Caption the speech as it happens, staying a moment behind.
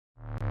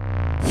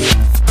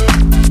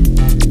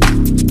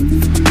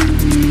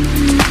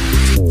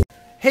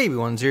Hey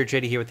everyone, Zero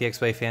JD here with the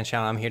X-Play Fans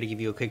Channel. I'm here to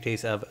give you a quick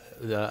taste of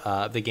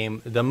the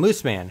game, the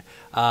Mooseman.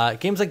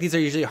 Games like these are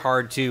usually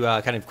hard to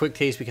kind of quick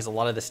taste because a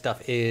lot of the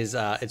stuff is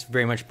it's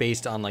very much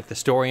based on like the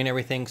story and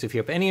everything. So if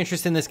you have any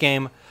interest in this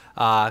game,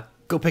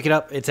 go pick it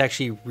up. It's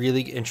actually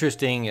really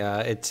interesting.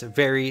 It's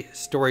very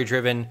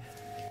story-driven,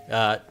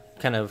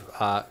 kind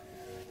of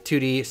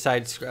 2D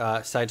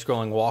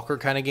side-scrolling walker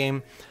kind of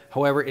game.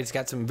 However, it's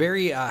got some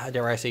very,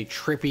 dare I say,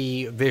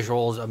 trippy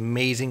visuals,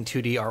 amazing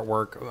 2D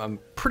artwork,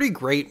 pretty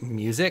great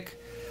music,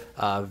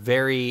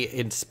 very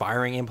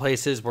inspiring in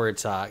places where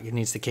it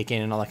needs to kick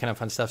in and all that kind of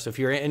fun stuff. So if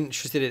you're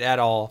interested in it at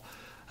all,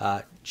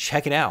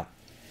 check it out.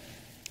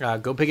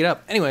 Go pick it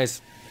up.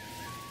 Anyways,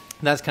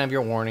 that's kind of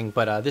your warning.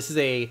 But this is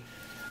a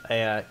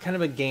kind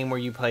of a game where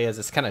you play as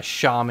this kind of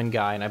shaman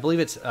guy, and I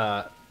believe it's.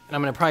 And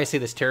I'm going to probably say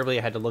this terribly.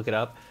 I had to look it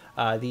up.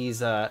 These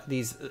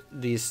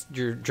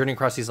journey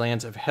across these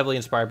lands are heavily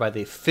inspired by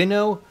the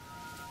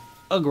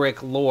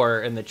Finno-Ugric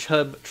lore and the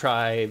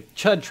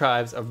Chud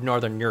tribes of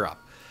Northern Europe.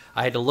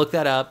 I had to look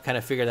that up, kind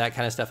of figure that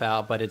kind of stuff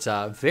out, but it's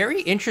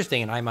very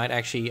interesting, and I might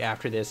actually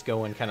after this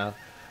go and kind of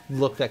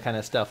look that kind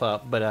of stuff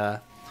up.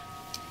 But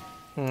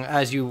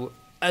as you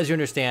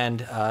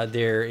understand,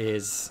 there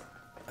is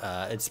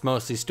it's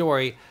mostly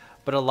story,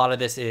 but a lot of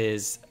this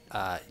is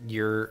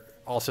you're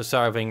also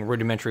solving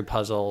rudimentary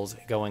puzzles,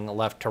 going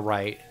left to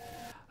right.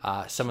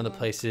 Some of the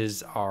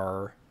places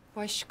are,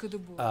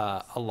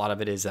 a lot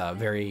of it is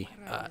very,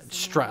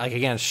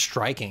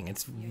 striking.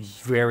 It's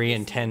very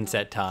intense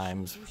at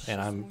times.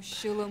 And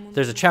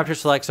there's a chapter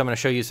select, so I'm going to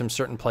show you some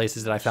certain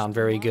places that I found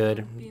very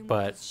good,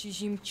 but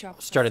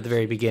start at the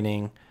very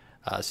beginning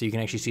so you can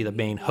actually see the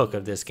main hook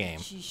of this game.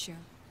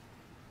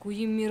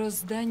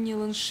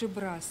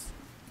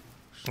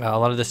 A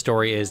lot of the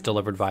story is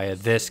delivered via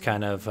this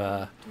kind of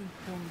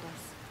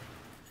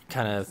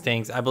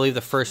things. I believe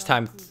the first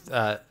time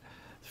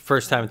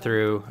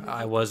through,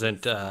 I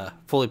wasn't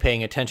fully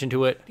paying attention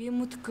to it,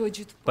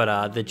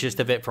 but the gist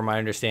of it, from what I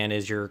understand,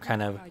 is you're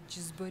kind of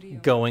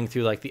going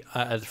through like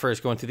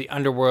first going through the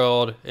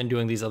underworld and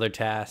doing these other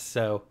tasks.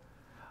 So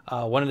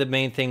one of the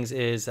main things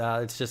is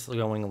it's just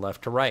going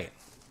left to right.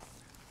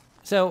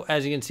 So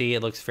as you can see, it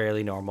looks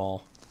fairly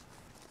normal,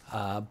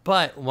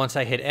 but once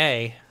I hit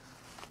A,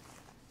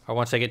 or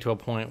once I get to a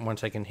point,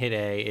 once I can hit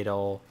A,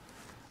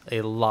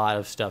 a lot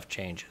of stuff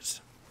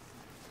changes.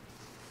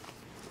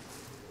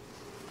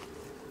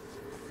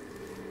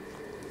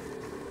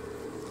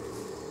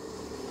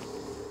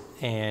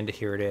 And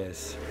here it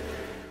is.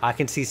 I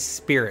can see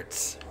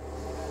spirits.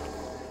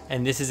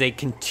 And this is a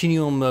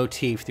continual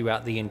motif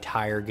throughout the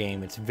entire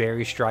game. It's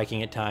very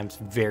striking at times,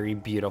 very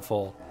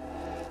beautiful.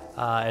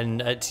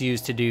 And it's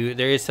used to do,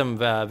 there is some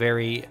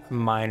very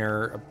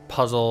minor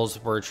puzzles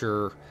where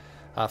you're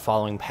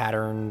following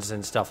patterns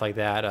and stuff like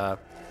that.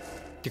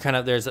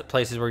 There's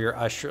places where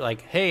you're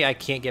like, hey, I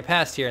can't get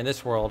past here in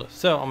this world,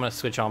 so I'm gonna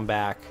switch on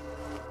back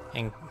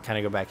and kind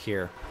of go back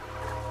here.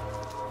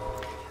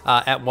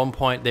 At one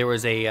point there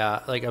was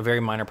a very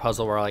minor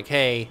puzzle where like,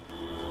 hey,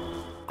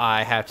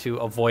 I have to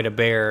avoid a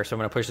bear, so I'm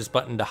gonna push this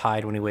button to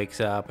hide when he wakes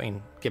up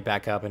and get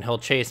back up, and he'll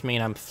chase me,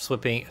 and I'm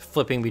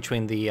flipping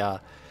between the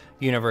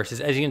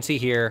universes. As you can see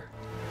here,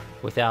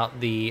 without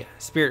the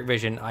spirit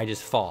vision, I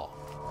just fall.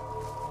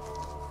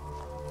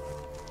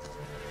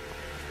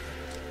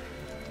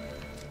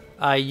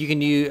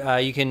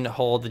 You can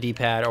hold the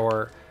D-pad,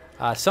 or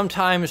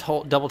sometimes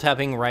double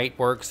tapping right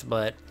works,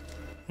 but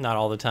not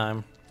all the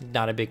time.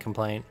 Not a big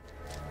complaint.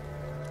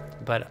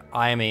 But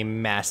I am a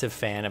massive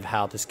fan of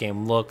how this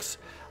game looks.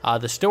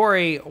 The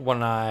story,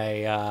 when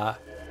I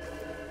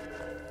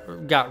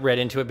got read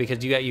into it,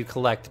 because you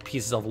collect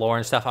pieces of lore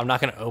and stuff. I'm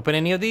not going to open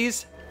any of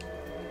these,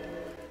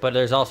 but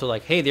there's also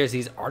like, hey, there's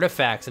these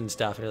artifacts and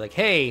stuff. And they're like,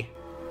 hey,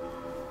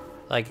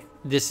 like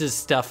this is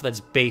stuff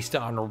that's based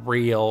on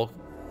real,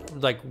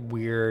 like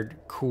weird,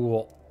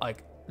 cool,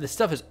 like this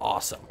stuff is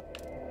awesome.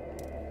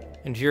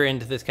 And if you're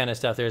into this kind of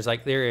stuff, there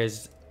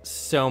is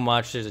so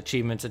much, there's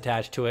achievements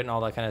attached to it and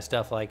all that kind of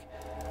stuff. Like,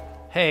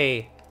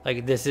 hey,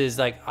 like this is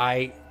like,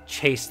 I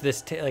chased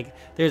this, like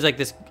there's like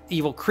this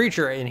evil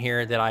creature in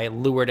here that I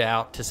lured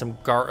out to some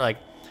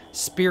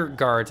spirit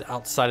guards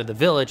outside of the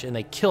village, and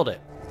they killed it.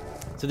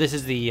 So this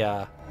is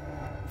the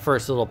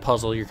first little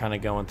puzzle you're kind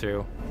of going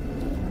through.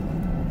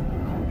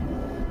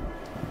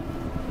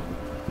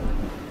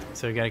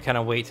 So you gotta kind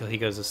of wait till he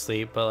goes to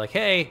sleep. But like,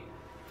 hey,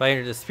 if I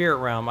enter the spirit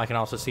realm, I can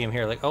also see him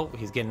here. Like, oh,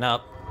 he's getting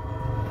up.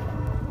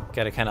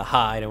 Gotta kind of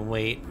hide and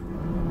wait.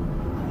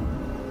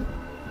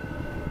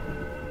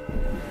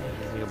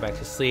 We go back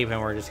to sleep, and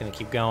we're just gonna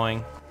keep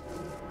going.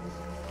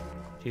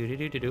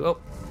 Oh.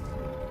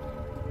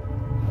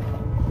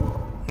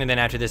 And then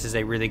after this is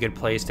a really good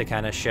place to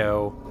kind of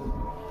show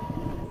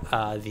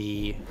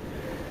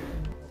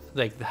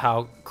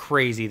how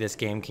crazy this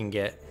game can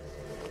get.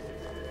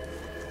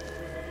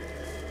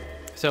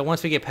 So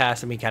once we get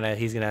past him,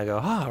 he's gonna go,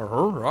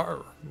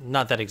 ah,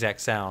 not that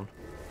exact sound,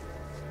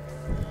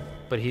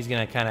 but he's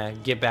gonna kind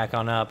of get back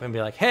on up and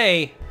be like,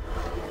 hey.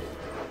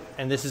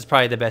 And this is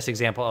probably the best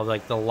example of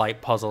like the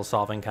light puzzle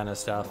solving kind of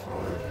stuff.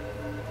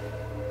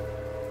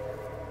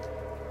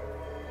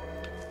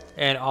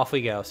 And off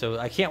we go. So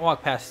I can't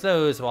walk past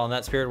those while in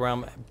that spirit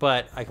realm,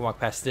 but I can walk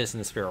past this in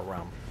the spirit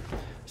realm.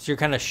 So you're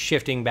kind of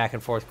shifting back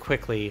and forth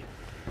quickly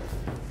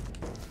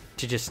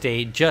to just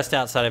stay just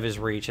outside of his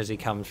reach as he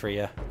comes for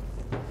you.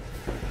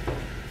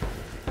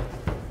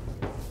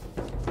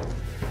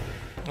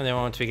 And then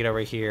once we get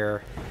over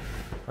here,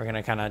 we're going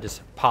to kind of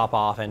just pop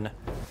off and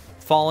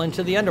fall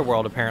into the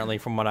underworld, apparently,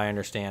 from what I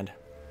understand.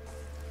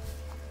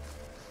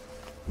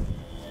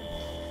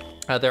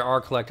 There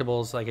are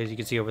collectibles, like as you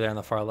can see over there on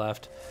the far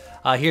left.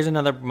 Here's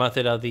another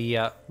method of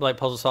the light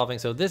puzzle solving.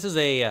 So this is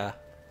a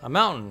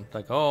mountain.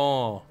 Like,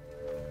 oh,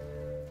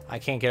 I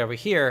can't get over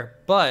here,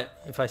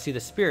 but if I see the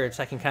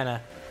spirits, I can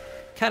kind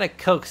of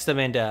coax them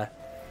into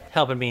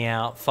helping me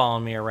out,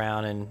 following me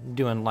around, and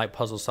doing light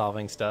puzzle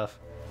solving stuff.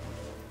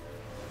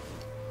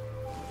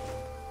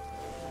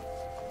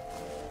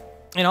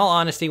 In all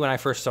honesty, when I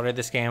first started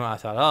this game, I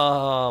thought,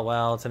 oh,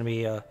 well, it's going to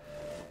be a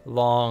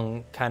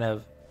long kind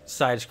of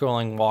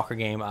side-scrolling walker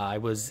game. I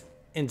was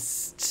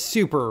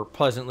super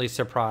pleasantly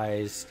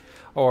surprised,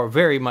 or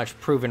very much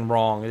proven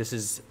wrong.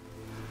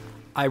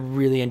 I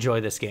really enjoy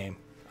this game.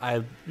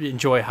 I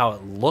enjoy how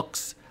it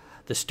looks.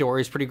 The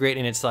story's pretty great,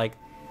 and it's like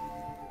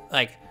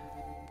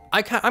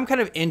I'm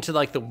kind of into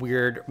like the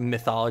weird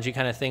mythology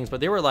kind of things, but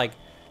they were like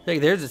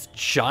there's this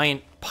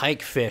giant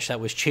pike fish that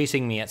was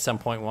chasing me at some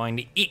point, wanting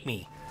to eat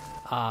me.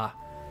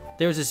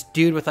 There was this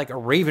dude with like a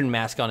raven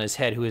mask on his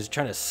head who was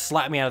trying to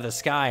slap me out of the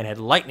sky and had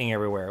lightning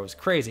everywhere. It was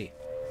crazy.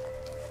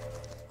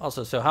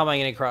 Also, so how am I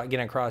going to get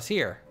across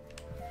here?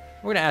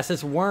 We're going to ask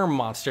this worm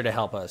monster to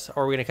help us,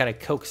 or we're going to kind of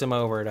coax him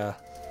over to...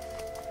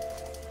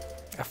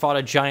 I fought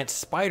a giant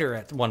spider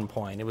at one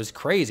point. It was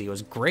crazy. It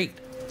was great.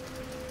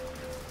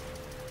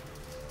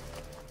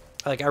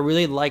 Like, I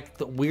really like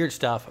the weird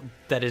stuff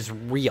that is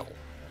real,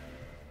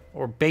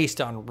 or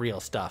based on real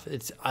stuff.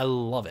 I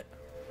love it.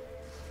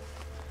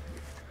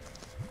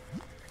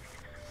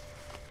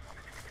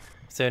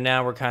 So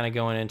now we're kind of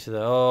going into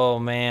the, oh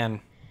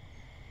man,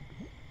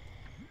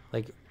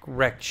 like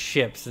wrecked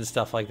ships and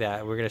stuff like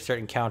that. We're going to start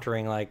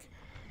encountering like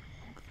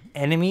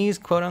enemies,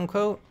 quote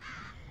unquote.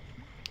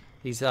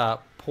 These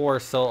poor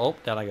soul,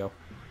 oh, down I go.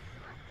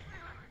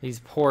 These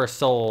poor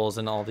souls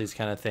and all these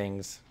kind of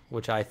things,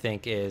 which I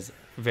think is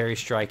very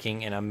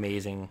striking and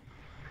amazing.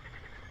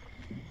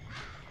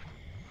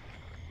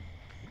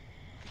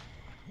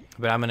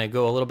 But I'm going to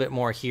go a little bit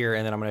more here,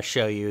 and then I'm going to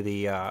show you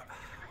the...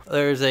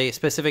 there's a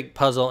specific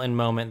puzzle and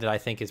moment that I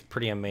think is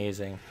pretty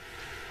amazing.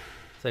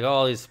 It's like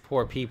all these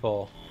poor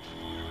people.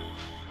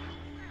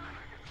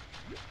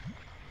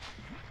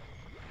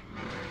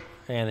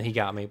 And he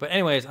got me. But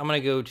anyways, I'm going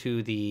to go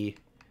to the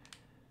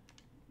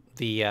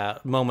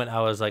moment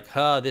I was like,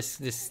 huh,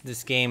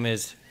 this game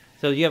is...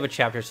 So you have a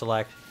chapter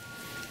select.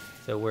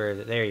 So where is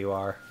it? There you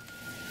are.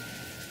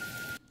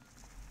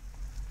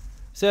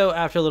 So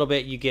after a little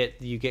bit, you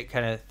get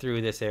kind of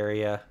through this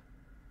area.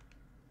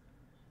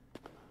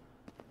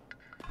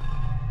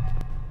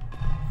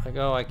 Like,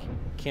 oh, I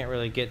can't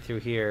really get through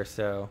here,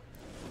 so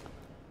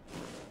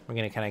I'm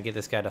gonna kind of get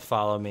this guy to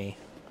follow me.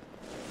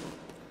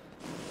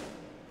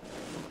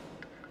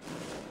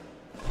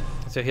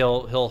 So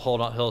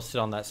he'll sit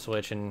on that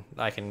switch, and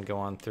I can go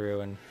on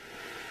through.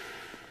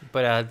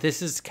 But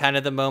this is kind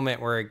of the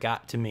moment where it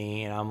got to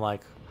me, and I'm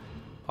like,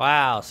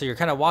 wow. So you're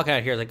kind of walking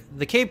out here, like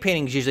the cave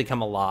paintings usually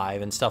come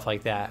alive and stuff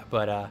like that,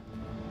 but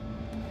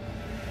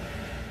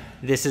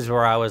this is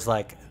where I was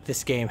like,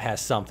 this game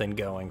has something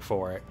going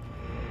for it.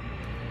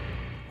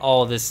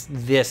 All this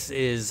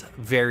is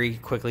very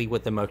quickly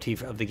what the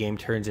motif of the game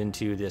turns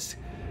into, this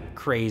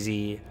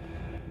crazy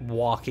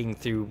walking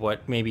through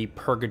what may be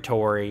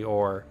purgatory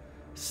or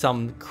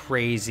some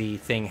crazy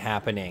thing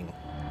happening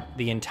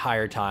the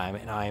entire time,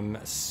 and I'm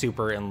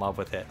super in love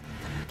with it.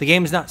 The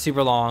game's not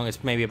super long.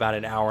 It's maybe about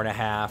an hour and a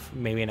half,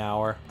 maybe an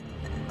hour.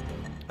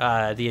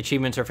 The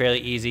achievements are fairly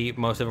easy.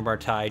 Most of them are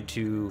tied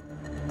to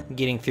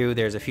getting through.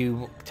 There's a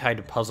few tied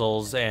to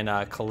puzzles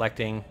and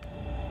collecting.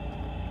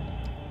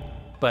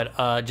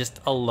 But just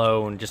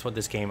alone, just what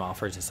this game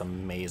offers is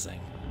amazing.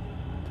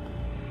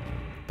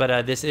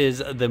 But this is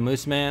the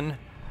Mooseman.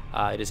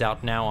 It is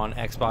out now on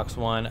Xbox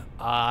One.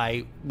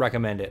 I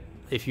recommend it.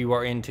 If you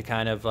are into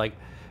kind of like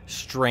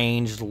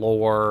strange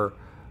lore,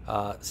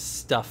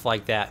 stuff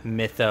like that,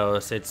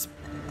 mythos, it's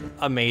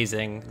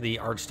amazing. The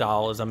art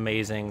style is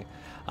amazing.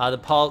 The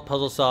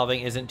puzzle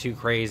solving isn't too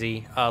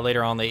crazy.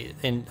 Later on, they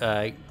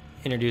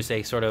introduce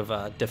a sort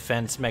of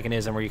defense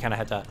mechanism where you kind of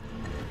have to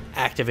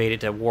activate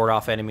it to ward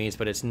off enemies,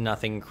 but it's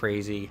nothing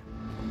crazy.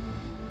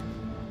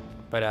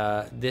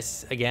 But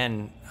this,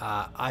 again,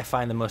 I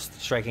find the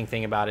most striking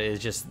thing about it is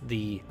just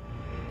the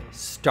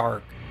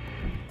stark,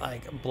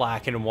 like,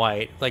 black and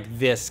white, like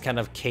this kind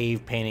of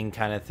cave painting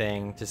kind of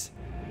thing just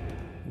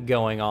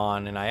going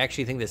on. And I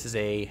actually think this is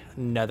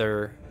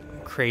another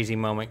crazy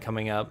moment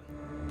coming up.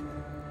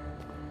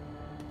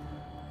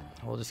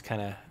 We'll just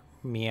kind of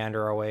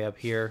meander our way up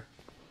here.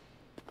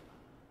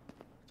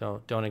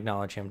 Don't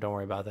acknowledge him. Don't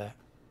worry about that.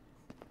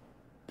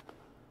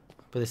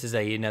 But this is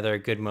another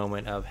good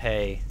moment of,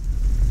 hey.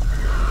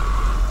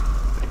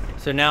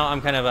 So now I'm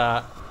kind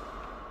of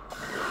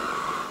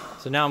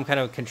So now I'm kind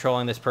of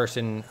controlling this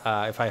person.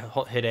 If I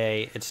hit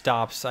A, it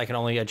stops. I can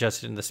only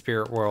adjust it in the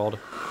spirit world.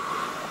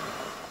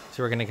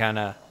 So we're going to kind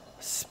of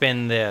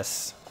spin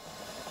this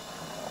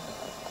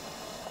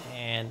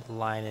and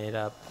line it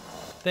up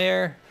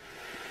there.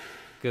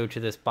 Go to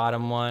this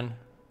bottom one.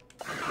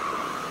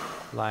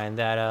 Line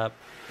that up.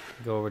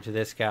 Go over to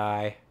this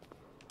guy.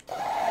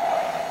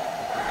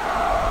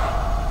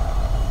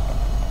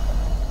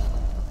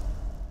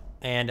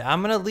 And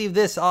I'm going to leave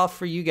this off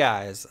for you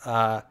guys.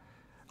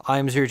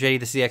 I'm Zero Jetty.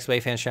 This is the X-Play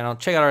Fans channel.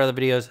 Check out our other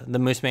videos. The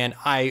Mooseman.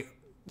 I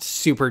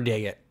super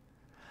dig it.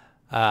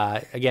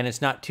 Again,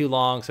 it's not too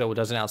long, so it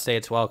doesn't outstay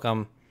its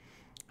welcome.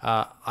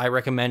 I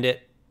recommend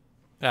it.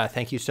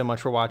 Thank you so much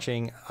for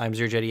watching. I'm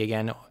Zero Jetty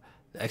again.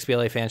 The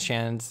XBLA Fans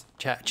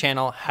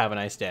channel. Have a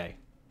nice day.